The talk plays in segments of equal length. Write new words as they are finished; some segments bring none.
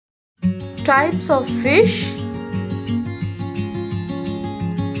Types of fish: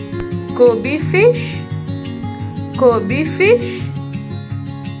 goby fish, goby fish,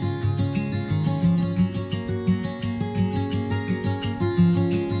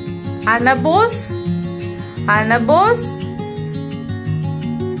 anabos, anabos,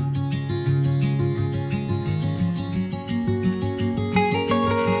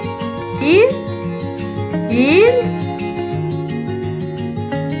 eel, eel,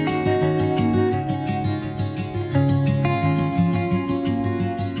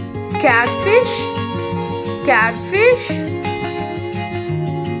 catfish, catfish,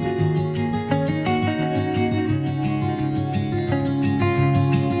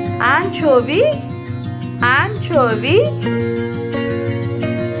 anchovy, anchovy,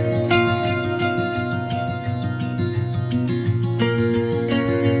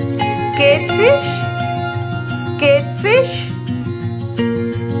 skatefish, skatefish,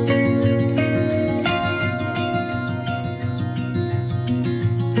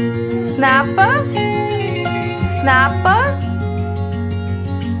 snapper, snapper,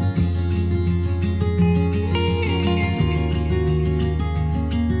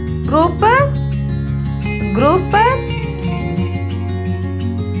 grouper, grouper,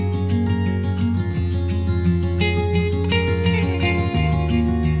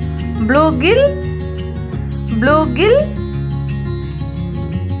 bluegill, bluegill,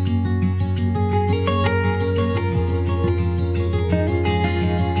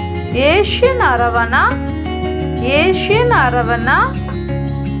 Asian aravana, Asian aravana,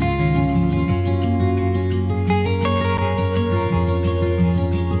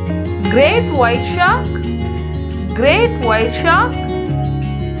 great white shark, great white shark,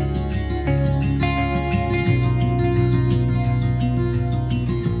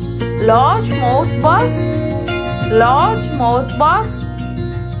 large mouth bass, large mouth bass,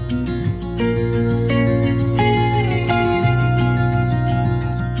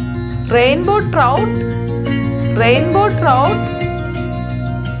 rainbow trout, rainbow trout,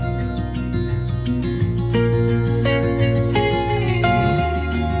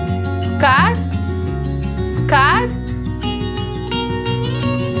 scad, scad,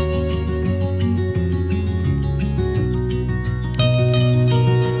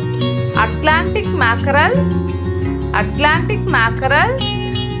 Atlantic mackerel, Atlantic mackerel,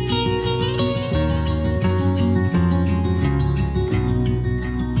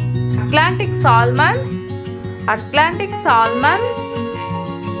 Atlantic salmon, Atlantic salmon,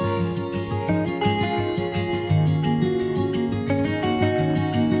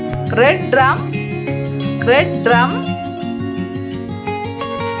 red drum, red drum,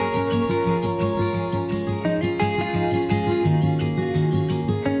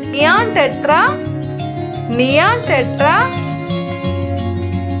 neon tetra, neon tetra,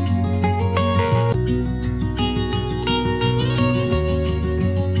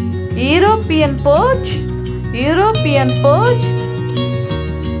 European perch, European perch,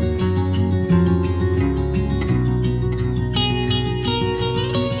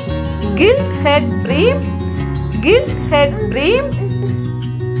 gilt head bream, gilt head bream,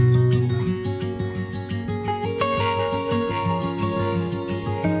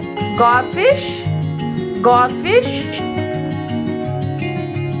 garfish, garfish,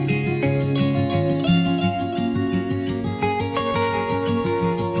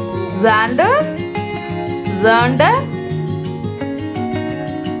 zander, zander,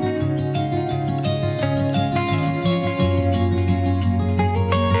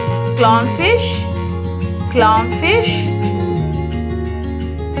 clownfish, clownfish,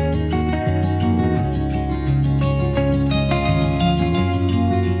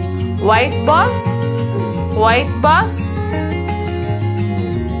 white bass, white bass,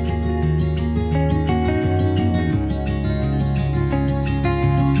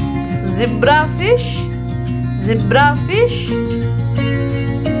 zebra fish, zebra fish,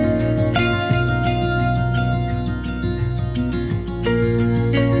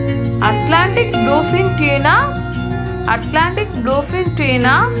 Atlantic bluefin tuna, Atlantic bluefin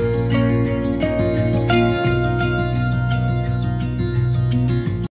tuna,